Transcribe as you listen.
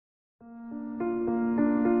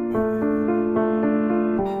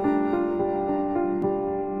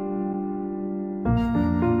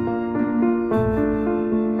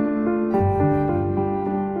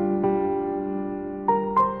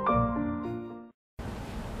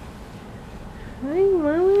Hi,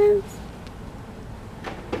 mamas.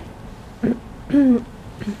 I'm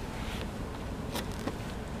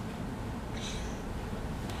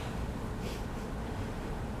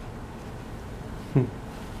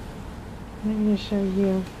gonna show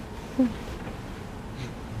you.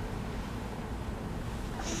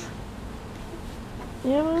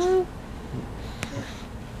 Yeah, Mama?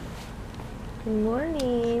 Good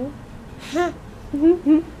morning.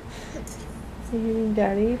 See you,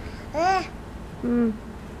 Daddy. How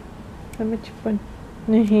much fun?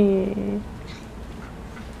 We can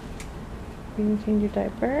change your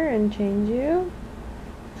diaper and change you.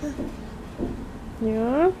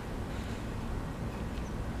 Yeah.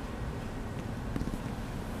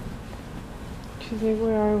 She's like,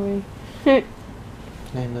 where are we? I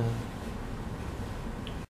know.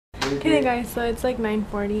 Okay guys, so it's like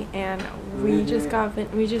 9:40 and we just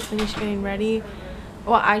finished getting ready.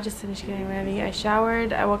 Well, I just finished getting ready. I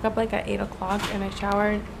showered. I woke up like at 8 o'clock and I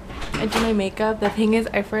showered. I did my makeup. The thing is,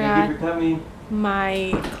 I forgot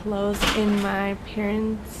my clothes in my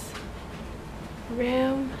parents'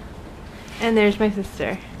 room. And there's my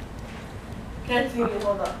sister. Can't see you,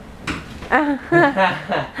 hold up.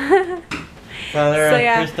 So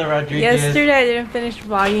yeah, Krista Rodriguez. yesterday I didn't finish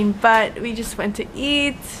vlogging, but we just went to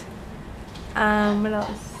eat. What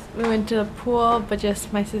else? We went to the pool, but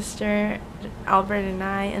just my sister, Albert, and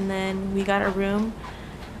I, and then we got a room.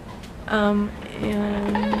 And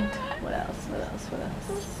what else?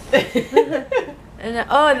 And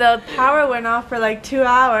oh, the power went off for like 2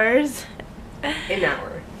 hours. An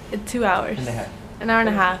hour. 2 hours. And a half. An hour and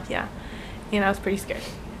a half, yeah. And I was pretty scared.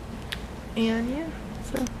 And yeah,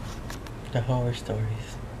 so. The horror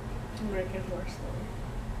stories. American Horror Story.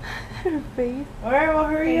 Her face. Alright, well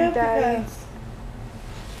hurry Hey, up Daddy. because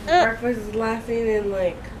breakfast is lasting in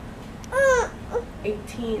like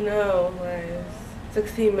 16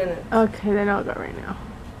 minutes. Okay, then I'll go right now.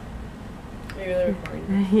 You're really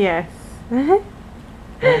recording. Yes. And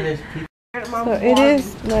there's people. So it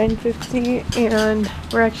is 9:50 and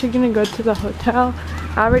we're actually gonna go to the hotel.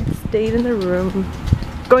 Albert stayed in the room.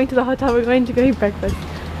 Going to the hotel, we're going to go eat breakfast.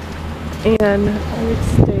 And Albert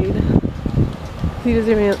stayed. He's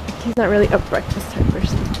not really a breakfast type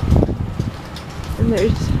person. And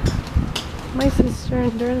there's my sister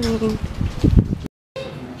and Darlene.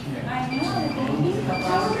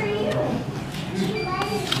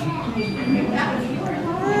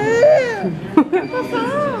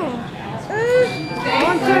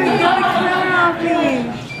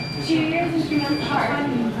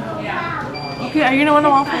 Okay, are you gonna want a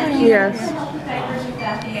waffle? Yes.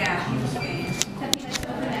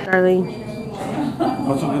 Darlene.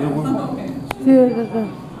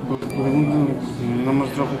 No más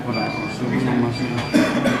trabajo para hacer una más.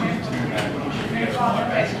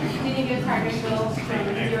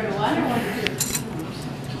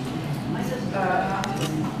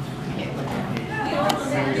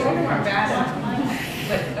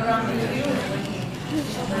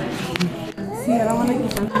 See, I don't want to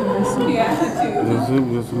get them from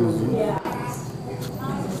this one.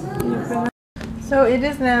 So it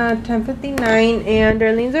is now 10:59 and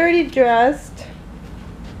Darlene's already dressed.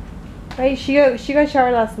 Right, she got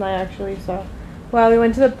showered last night actually, so while we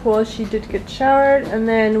went to the pool she did get showered and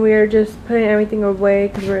then we're just putting everything away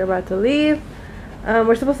because we're about to leave.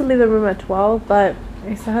 We're supposed to leave the room at 12, but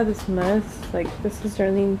I still have this mess. Like, this is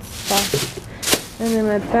Darlene's stuff. And then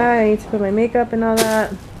my bag, I need to put my makeup and all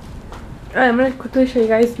that. I'm gonna quickly show you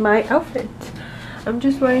guys my outfit. I'm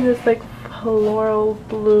just wearing this like floral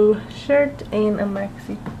blue shirt and a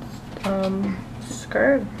maxi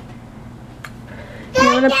skirt.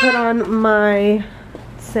 I'm gonna put on my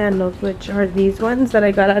sandals, which are these ones that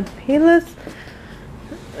I got at Payless.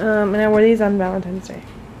 And I wore these on Valentine's Day.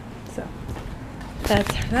 So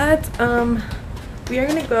that's that. We are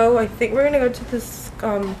gonna go, I think we're gonna go to this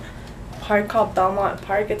park called Belmont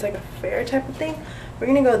Park. It's like a fair type of thing. We're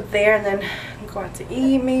gonna go there and then go out to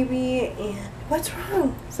eat maybe. And what's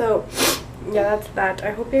wrong? So yeah, that's that.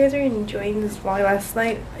 I hope you guys are enjoying this vlog.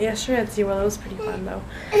 Yesterday at SeaWorld, it was pretty fun though.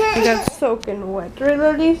 I got soaking wet, right,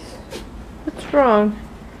 ladies? What's wrong?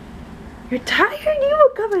 You're tired? You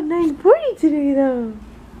woke up at 9:40 today though.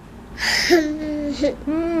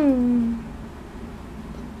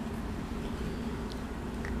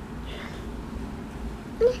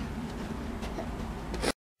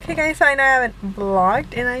 Okay guys, so I know I haven't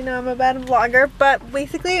vlogged and I know I'm a bad vlogger, but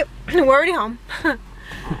basically we're already home.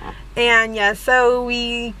 And yeah, so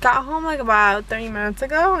we got home like about 30 minutes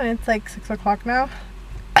ago and it's like 6 o'clock now.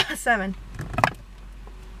 7.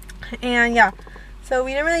 And yeah, so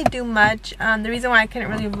we didn't really do much. The reason why I couldn't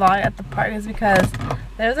really vlog at the park is because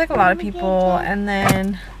there was like a lot of people and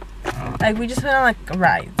then Like we just went on like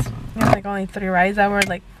rides. We had like only 3 rides. That were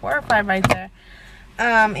like 4 or 5 rides there.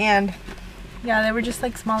 And yeah, they were just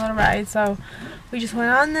like small little rides. So we just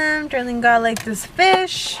went on them. Darlene got like this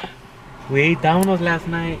fish. We ate Domino's last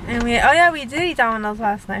night. And we did eat Domino's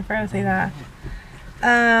last night. I forgot to say that.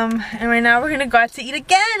 And right now we're gonna go out to eat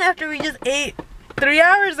again after we just ate 3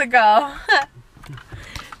 hours ago.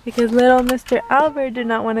 Because little Mr. Albert did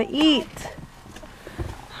not want to eat.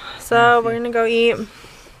 So we're gonna go eat.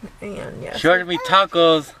 And yes. She ordered me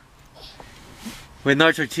tacos with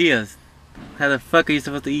no tortillas. How the fuck are you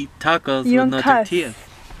supposed to eat tacos with no tortillas?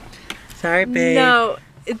 Sorry, babe. No,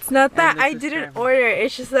 it's not that I didn't order.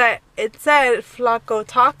 It's just that it said Flaco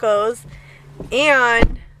Tacos,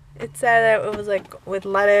 and it said that it was like with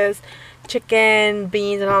lettuce, chicken,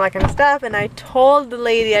 beans, and all that kind of stuff. And I told the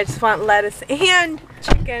lady I just want lettuce and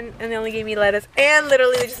chicken, and they only gave me lettuce and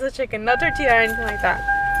literally just the chicken, no tortilla or anything like that.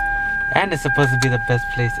 And it's supposed to be the best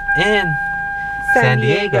place in San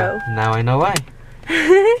Diego. Now I know why.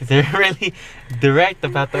 Because they're really direct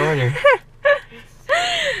about the order.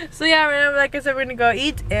 So yeah, right now, like I said, we're gonna go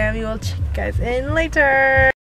eat, and we will check you guys in later.